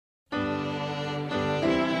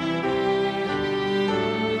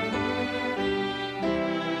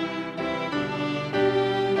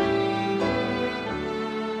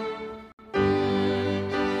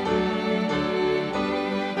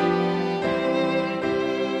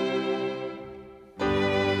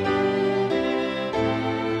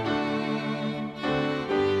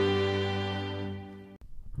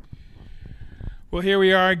Well, here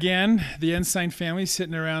we are again, the Ensign family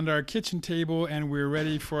sitting around our kitchen table, and we're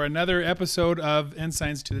ready for another episode of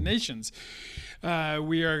Ensigns to the Nations.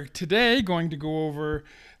 We are today going to go over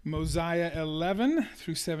Mosiah 11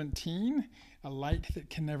 through 17, a light that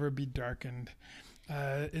can never be darkened.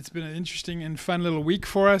 It's been an interesting and fun little week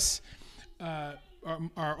for us.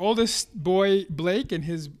 Our oldest boy, Blake, and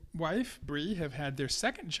his wife, Bree, have had their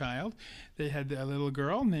second child. They had a little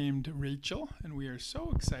girl named Rachel, and we are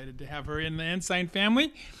so excited to have her in the Ensign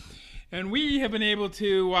family. And we have been able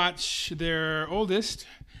to watch their oldest,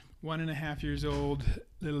 1.5 years old,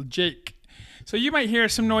 little Jake. So you might hear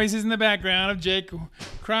some noises in the background of Jake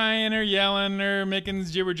crying or yelling or making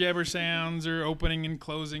jibber jabber sounds or opening and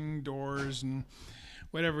closing doors and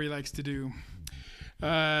whatever he likes to do.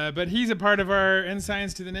 But he's a part of our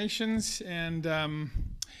Ensigns to the Nations, and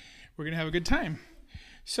we're going to have a good time.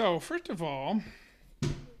 So, first of all,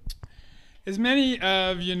 as many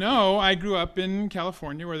of you know, I grew up in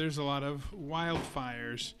California where there's a lot of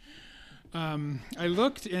wildfires. I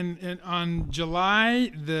looked on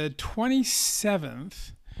July the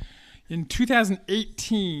 27th, in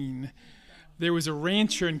 2018, there was a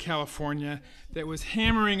rancher in California that was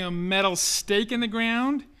hammering a metal stake in the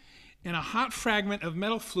ground, and a hot fragment of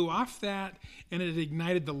metal flew off that, and it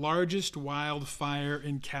ignited the largest wildfire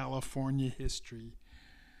in California history.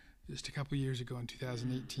 Just a couple years ago in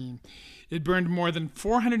 2018. It burned more than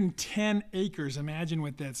 410 acres. Imagine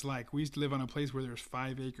what that's like. We used to live on a place where there was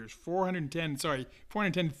 5 acres.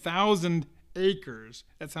 410,000 acres.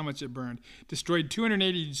 That's how much it burned. Destroyed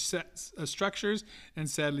 280 structures and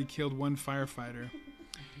sadly killed 1 firefighter.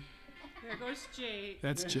 There goes Jake.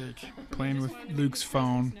 That's Jake playing with Luke's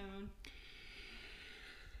phone.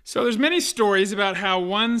 So there's many stories about how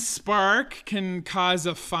one spark can cause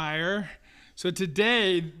a fire. So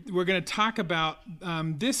today we're going to talk about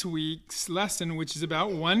this week's lesson, which is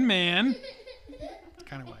about one man. That's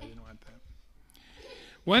kind of why I didn't want that.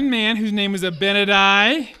 One man whose name was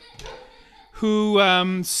Abinadi,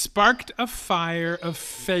 who sparked a fire of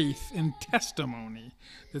faith and testimony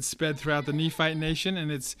that spread throughout the Nephite nation,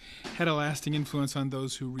 and it's had a lasting influence on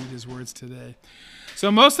those who read his words today. So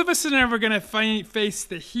most of us are never going to face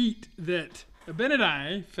the heat that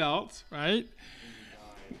Abinadi felt, right?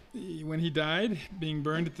 When he died, being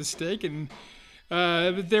burned at the stake.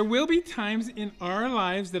 But there will be times in our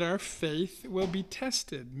lives that our faith will be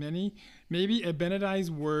tested. Maybe Abinadi's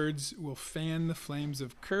words will fan the flames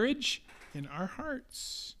of courage in our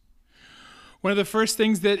hearts. One of the first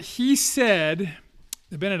things that he said,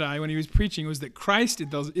 Abinadi, when he was preaching, was that Christ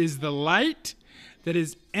is the light that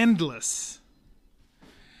is endless.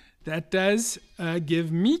 That does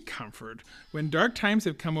give me comfort. When dark times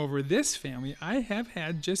have come over this family, I have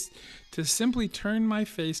had just to simply turn my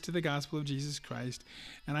face to the gospel of Jesus Christ,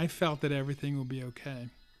 and I felt that everything will be okay.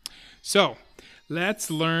 So,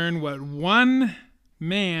 let's learn what one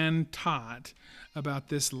man taught about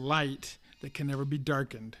this light that can never be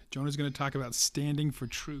darkened. Jonah's going to talk about standing for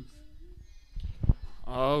truth.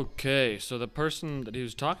 Okay, so the person that he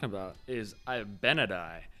was talking about is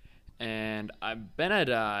Abinadi. And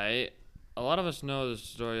Abinadi, a lot of us know the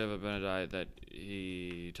story of Abinadi, that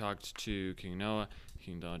he talked to King Noah.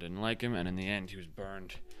 King Noah didn't like him, and in the end he was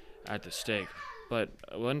burned at the stake. But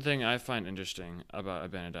one thing I find interesting about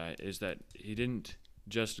Abinadi is that he didn't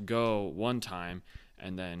just go one time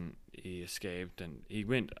and then he escaped, and he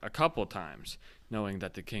went a couple times knowing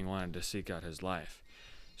that the king wanted to seek out his life.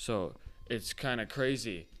 So it's kind of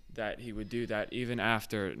crazy that he would do that even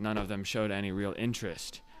after none of them showed any real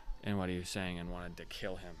interest in what he was saying and wanted to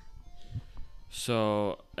kill him.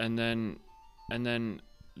 So, and then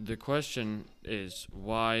the question is,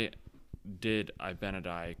 why did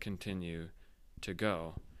Abinadi continue to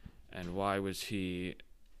go? And why was he,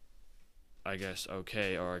 I guess,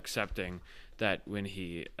 okay or accepting that when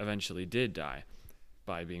he eventually did die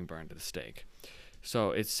by being burned at the stake?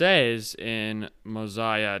 So it says in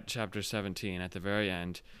Mosiah chapter 17 at the very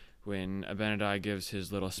end, when Abinadi gives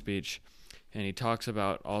his little speech, and he talks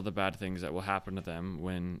about all the bad things that will happen to them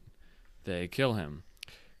when they kill him.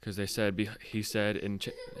 Because he said in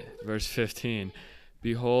verse 15,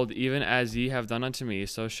 "Behold, even as ye have done unto me,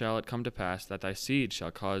 so shall it come to pass that thy seed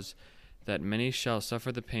shall cause that many shall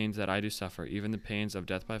suffer the pains that I do suffer, even the pains of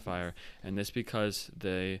death by fire, and this because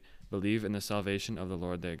they believe in the salvation of the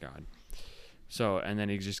Lord their God." So, and then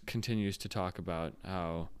he just continues to talk about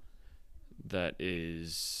how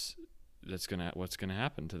what's gonna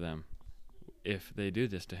happen to them if they do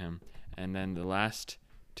this to him. And then the last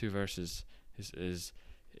 2 verses is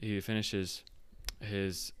he finishes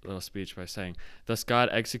his little speech by saying, "Thus God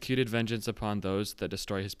executed vengeance upon those that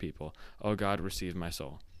destroy his people. O God, receive my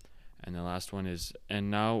soul." And the last one is, and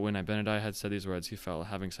now when Abinadi had said these words, he fell,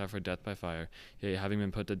 having suffered death by fire, yea, having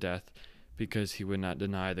been put to death, because he would not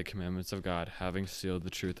deny the commandments of God, having sealed the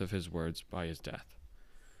truth of his words by his death.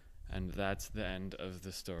 And that's the end of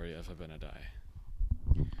the story of Abinadi.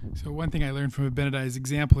 So one thing I learned from Abinadi's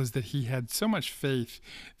example is that he had so much faith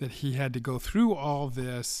that he had to go through all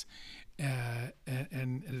this,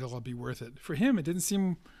 and it'll all be worth it. For him, it didn't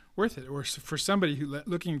seem worth it. Or for somebody who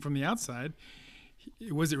looking from the outside,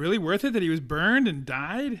 was it really worth it that he was burned and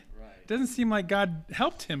died? Right. It doesn't seem like God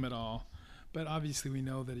helped him at all. But obviously we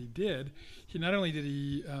know that he did. He not only did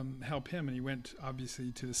he help him, and he went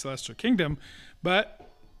obviously to the celestial kingdom, but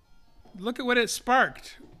look at what it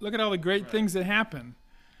sparked. Look at all the great things that happen.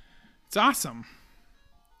 It's awesome.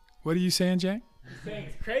 What are you saying, Jack? I'm saying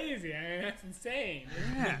it's crazy. I mean, that's insane.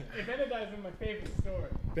 Yeah. Abinadi is my favorite story.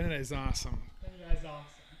 Abinadi is awesome. Abinadi is awesome.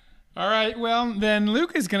 All right, well, then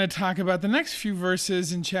Luke is going to talk about the next few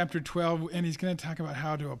verses in chapter 12, and he's going to talk about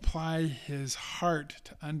how to apply his heart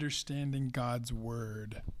to understanding God's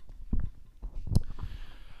word.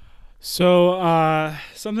 So,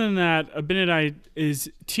 something that Abinadi is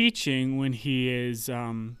teaching when he's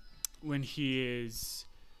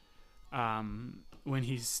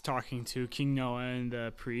talking to King Noah and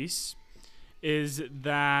the priests is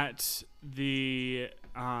that they,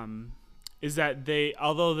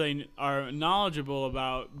 although they are knowledgeable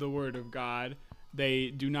about the word of God, they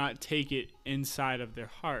do not take it inside of their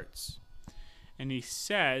hearts. And he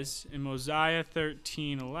says in Mosiah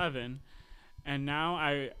 13:11, "And now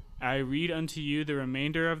I read unto you the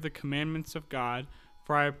remainder of the commandments of God,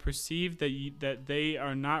 for I perceive that they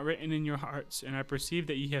are not written in your hearts, and I perceive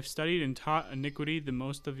that ye have studied and taught iniquity the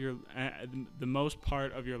most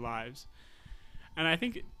part of your lives." And I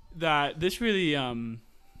think that this really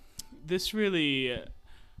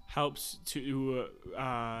helps to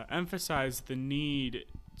emphasize the need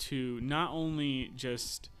to not only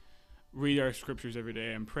just read our scriptures every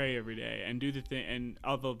day and pray every day and do the thing, and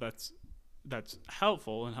although that's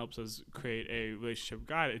helpful and helps us create a relationship with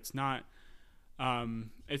God, it's not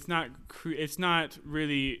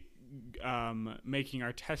really making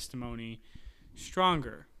our testimony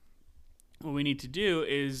stronger. What we need to do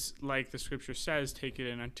is, like the scripture says, take it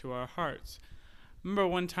into our hearts. Remember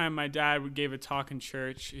one time my dad gave a talk in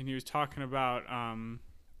church, and he was talking about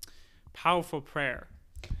powerful prayer,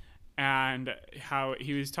 and how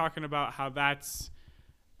he was talking about how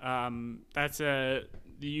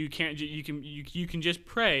you can just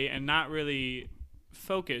pray and not really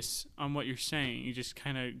focus on what you're saying. You just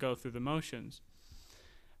kind of go through the motions.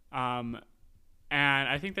 And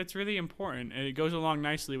I think that's really important, and it goes along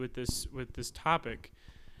nicely with this topic.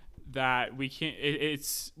 That we can't.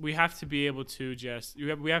 We have to be able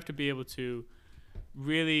to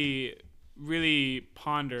really, really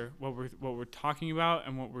ponder what we're talking about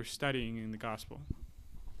and what we're studying in the gospel.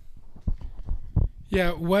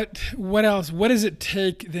 Yeah. What else? What does it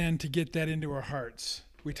take then to get that into our hearts?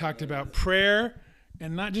 We talked about prayer,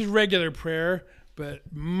 and not just regular prayer,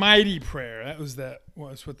 but mighty prayer. That was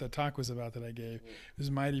what the talk was about that I gave. It was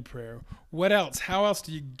mighty prayer. What else? How else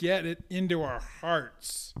do you get it into our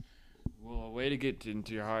hearts? Well, a way to get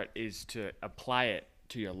into your heart is to apply it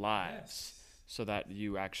to your lives, so that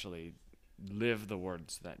you actually live the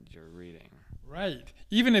words that you're reading. Right.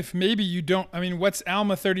 Even if maybe you don't, what's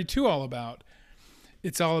Alma 32 all about?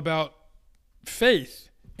 It's all about faith,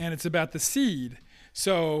 and it's about the seed.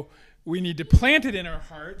 So we need to plant it in our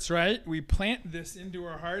hearts, right? We plant this into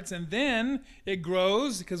our hearts, and then it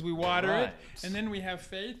grows because we water it, and then we have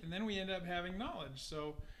faith, and then we end up having knowledge.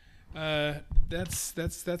 So that's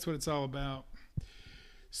what it's all about.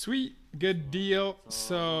 Sweet, good deal.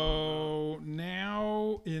 So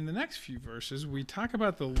now in the next few verses, we talk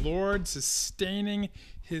about the Lord sustaining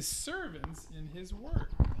his servants in his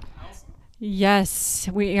work. Yes,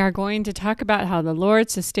 we are going to talk about how the Lord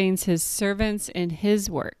sustains his servants in his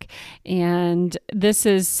work. And this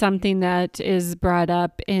is something that is brought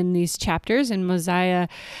up in these chapters. In Mosiah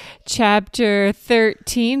chapter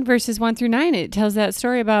 13, verses 1 through 9, it tells that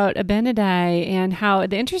story about Abinadi, and how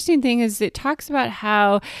the interesting thing is it talks about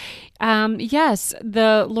how yes,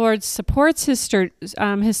 the Lord supports his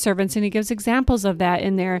servants, and he gives examples of that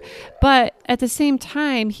in there. But at the same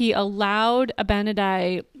time, he allowed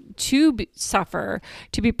Abinadi to suffer,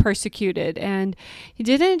 to be persecuted. And he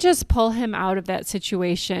didn't just pull him out of that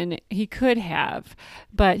situation. He could have,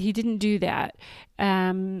 but he didn't do that.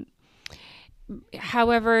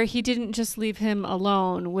 However, he didn't just leave him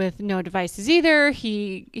alone with no devices either.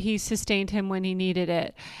 He sustained him when he needed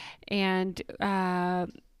it. And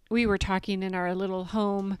we were talking in our little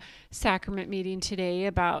home sacrament meeting today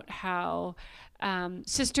about how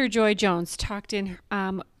Sister Joy Jones talked in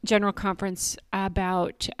General Conference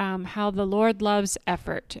about how the Lord loves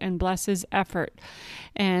effort and blesses effort.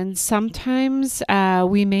 And sometimes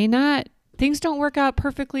we may not, things don't work out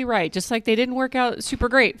perfectly right, just like they didn't work out super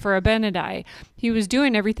great for Abinadi. He was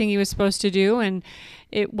doing everything he was supposed to do, and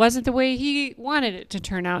it wasn't the way he wanted it to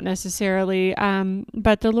turn out necessarily.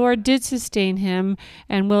 But the Lord did sustain him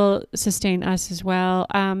and will sustain us as well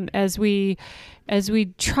as we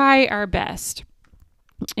try our best.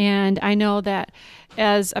 And I know that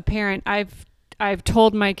as a parent, I've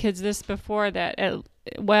told my kids this before, that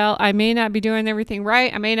I may not be doing everything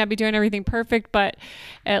right, I may not be doing everything perfect, but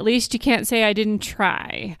at least you can't say I didn't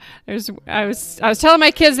try. I was telling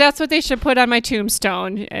my kids that's what they should put on my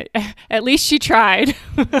tombstone. At least she tried.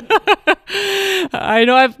 I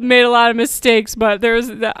know I've made a lot of mistakes, but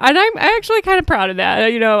and I'm actually kind of proud of that.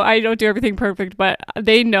 I don't do everything perfect, but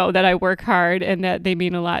they know that I work hard and that they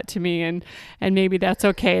mean a lot to me, and maybe that's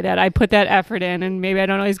okay that I put that effort in, and maybe I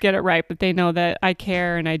don't always get it right, but they know that I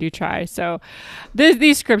care and I do try. So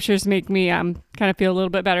these scriptures make me kind of feel a little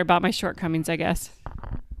bit better about my shortcomings, I guess.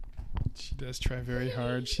 She does try very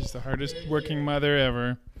hard. She's the hardest working mother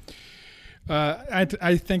ever.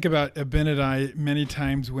 I think about Abinadi many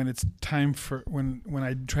times when it's time for when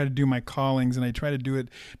I try to do my callings, and I try to do it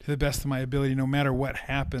to the best of my ability, no matter what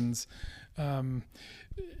happens. I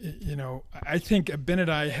think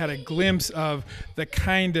Abinadi had a glimpse of the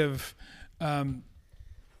kind of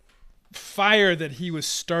fire that he was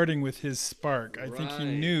starting with his spark. I think he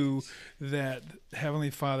knew that Heavenly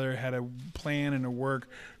Father had a plan and a work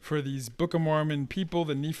for these Book of Mormon people,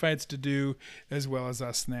 the Nephites, to do, as well as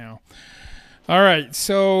us now. All right,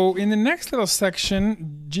 so in the next little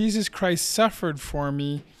section, Jesus Christ suffered for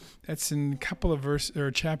me. That's in a couple of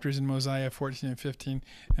chapters in Mosiah 14 and 15,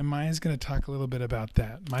 and Maya's going to talk a little bit about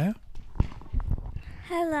that. Maya?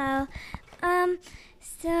 Hello.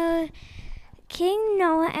 So King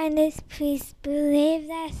Noah and his priests believed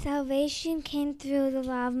that salvation came through the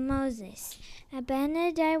law of Moses.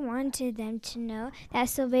 Abinadi wanted them to know that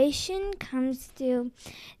salvation comes through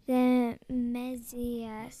the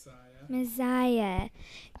Messiah,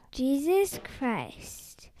 Jesus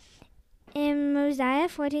Christ. In Mosiah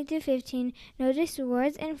 14 through 15, notice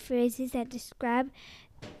words and phrases that describe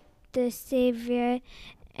the Savior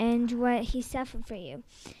and what he suffered for you.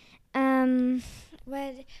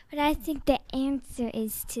 What I think the answer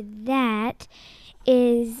is to that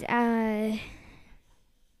is that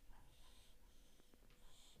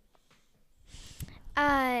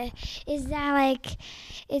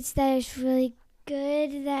it's really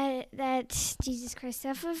good that Jesus Christ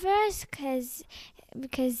suffered for us,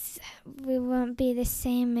 because we won't be the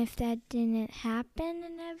same if that didn't happen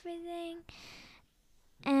and everything.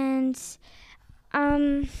 And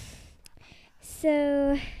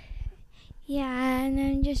so yeah, and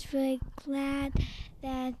I'm just really glad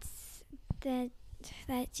that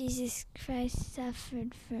Jesus Christ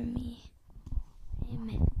suffered for me.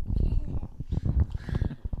 Amen.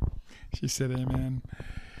 She said amen.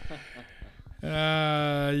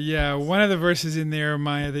 One of the verses in there,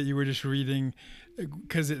 Maya, that you were just reading,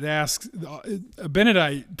 because it asks,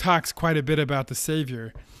 Abinadi talks quite a bit about the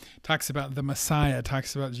Savior, talks about the Messiah,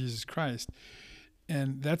 talks about Jesus Christ.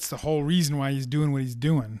 And that's the whole reason why he's doing what he's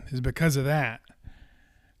doing, is because of that.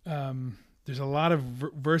 There's a lot of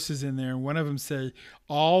verses in there, and one of them say,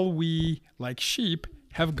 all we, like sheep,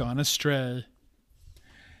 have gone astray.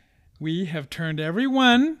 We have turned every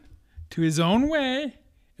one to his own way,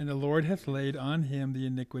 and the Lord hath laid on him the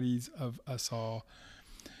iniquities of us all.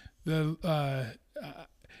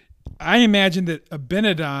 I imagine that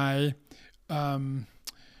Abinadi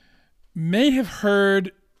may have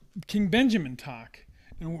heard King Benjamin talk.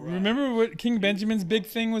 And remember what King Benjamin's big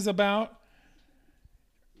thing was about?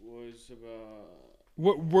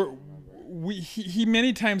 He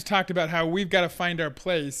many times talked about how we've got to find our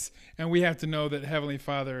place, and we have to know that Heavenly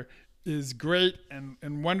Father is great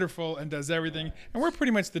and wonderful and does everything, and we're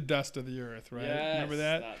pretty much the dust of the earth, right? Yes, remember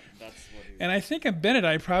that? That's what he was. And I think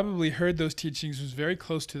Abinadi probably heard those teachings, was very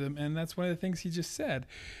close to them, and that's one of the things he just said.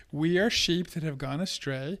 We are sheep that have gone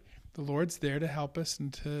astray. The Lord's there to help us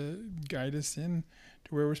and to guide us in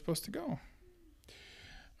to where we're supposed to go.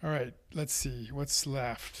 All right, let's see. What's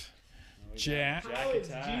left? Jack. How is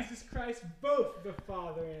Jesus Christ both the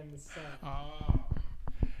Father and the Son? Oh.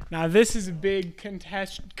 Now, this is a big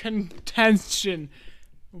contention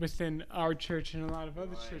within our church and a lot of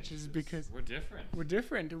other churches, because we're different. We're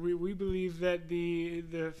different. We believe that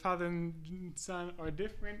the Father and Son are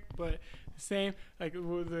different, but the same. Like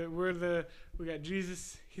we got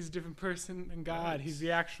Jesus. He's a different person than God. He's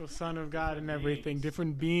the actual Son of God and everything.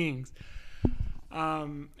 Different beings.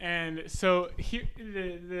 And so here,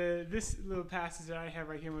 this little passage that I have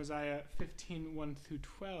right here, Mosiah 15, 1 through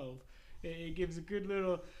 12, it gives a good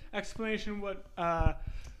little explanation what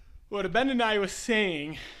Abinadi was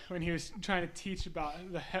saying when he was trying to teach about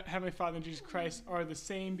the Heavenly Father and Jesus Christ are the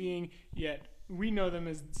same being, yet we know them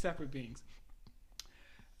as separate beings.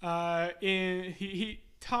 He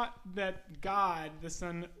taught that God, the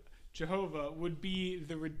Son Jehovah, would be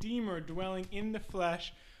the Redeemer dwelling in the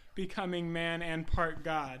flesh, becoming man and part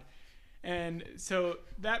God. And so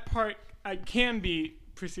that part can be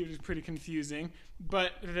perceived as pretty confusing,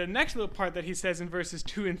 but the next little part that he says in verses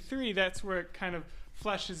 2 and 3, that's where it kind of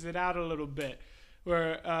fleshes it out a little bit,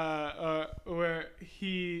 where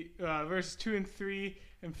he verses 2 and 3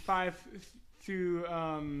 and 5 through 2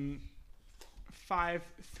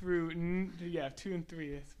 and 3. Yeah, 2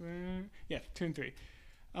 and 3.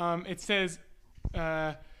 It says,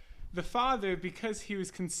 the Father, because he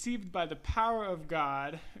was conceived by the power of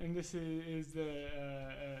God, and this is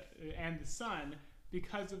and the Son,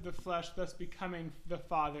 because of the flesh, thus becoming the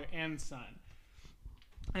Father and Son.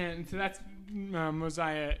 And so that's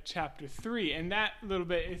Mosiah chapter 3. And that little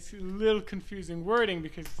bit, it's a little confusing wording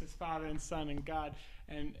because it says Father and Son and God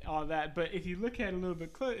and all that. But if you look at it a little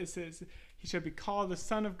bit closer, it says, he shall be called the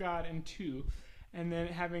Son of God in 2. And then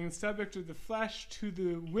having subject of the flesh to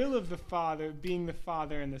the will of the Father, being the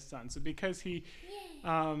Father and the Son. So because he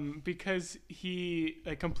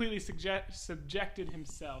completely subjected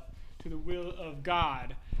himself to the will of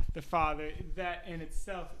God, the Father, that in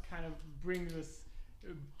itself kind of brings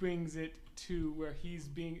it to where he's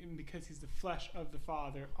being, because he's the flesh of the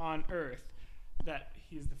Father on earth, that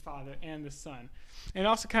he's the Father and the Son. And it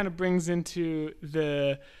also kind of brings into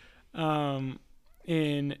the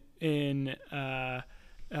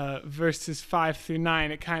verses 5 through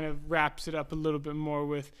 9, it kind of wraps it up a little bit more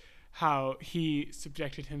with how he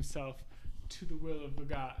subjected himself to the will of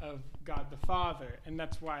God the Father, and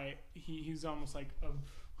that's why he's almost like a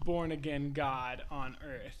born again God on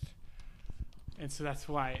earth. And so that's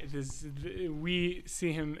why we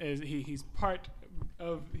see him as he's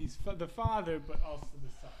the Father, but also the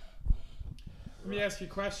Son. Let me ask you a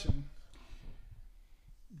question.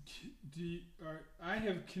 I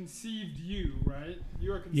have conceived you, right?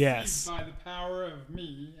 You are conceived by the power of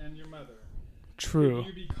me and your mother. True. Would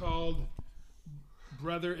you be called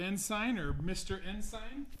Brother Ensign or Mr.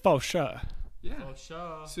 Ensign? For sure. Yeah. For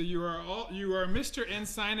sure. So you are Mr.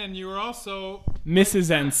 Ensign, and you are also Mrs.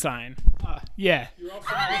 Ensign. Yeah. You're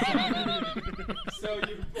also Ensign. So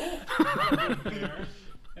you both there.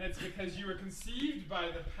 And it's because you were conceived by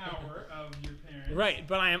the power of your parents. Right,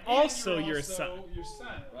 but I am also your son. Your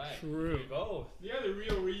son. Right. True. Both. The other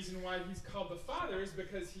real reason why he's called the Father is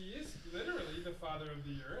because he is literally the Father of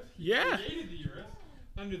the earth. He created the earth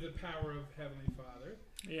under the power of Heavenly Father.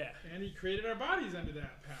 Yeah. And he created our bodies under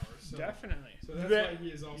that power. So, definitely. So that's why he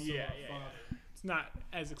is also our Father. It's not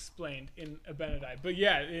as explained in Abinadi, but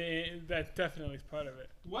that definitely is part of it.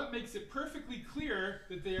 What makes it perfectly clear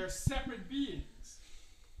that they are separate beings?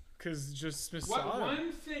 Because just Smith What saw one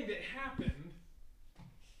it. thing that happened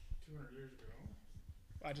 200 years ago.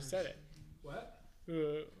 I just said it. What?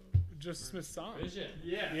 Joseph Smith saw it. Vision.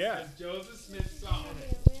 Yes. Yeah. As Joseph Smith saw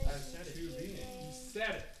it. I said it. You said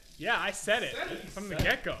it. Yeah, I said it Said it. from the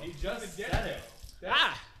get-go. He just From the said it. get-go.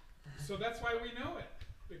 So that's why we know it.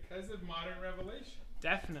 Because of modern revelation.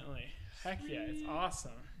 Definitely. Heck yeah, it's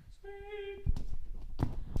awesome.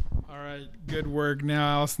 All right. Good work.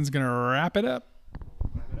 Now Allison's going to wrap it up.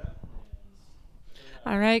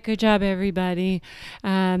 All right, good job, everybody.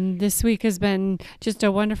 This week has been just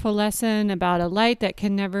a wonderful lesson about a light that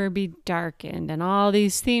can never be darkened, and all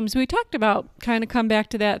these themes we talked about kind of come back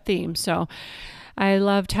to that theme. So I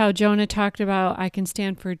loved how Jonah talked about I can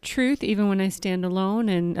stand for truth even when I stand alone,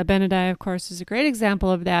 and Abinadi, of course, is a great example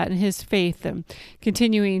of that in his faith and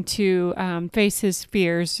continuing to face his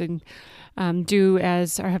fears and do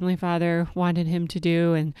as our Heavenly Father wanted him to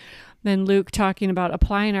do. And then Luke talking about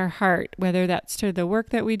applying our heart, whether that's to the work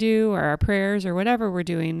that we do or our prayers or whatever we're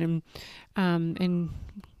doing, and in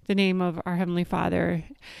the name of our Heavenly Father.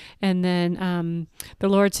 And then the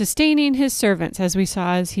Lord sustaining his servants, as we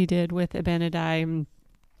saw as he did with Abinadi,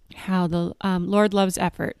 how the Lord loves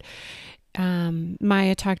effort.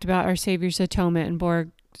 Maya talked about our Savior's atonement and bore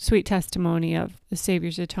sweet testimony of the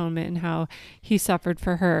Savior's atonement and how he suffered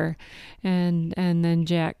for her. And then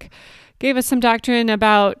Jack gave us some doctrine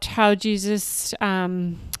about how Jesus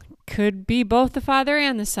could be both the Father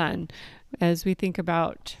and the Son, as we think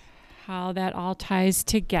about how that all ties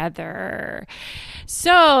together.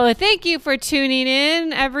 So thank you for tuning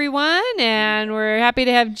in, everyone, and we're happy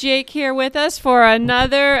to have Jake here with us for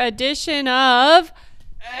another edition of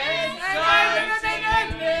Inside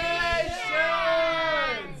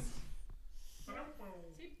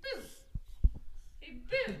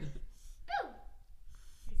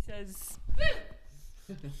is.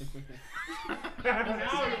 Touch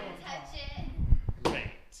it.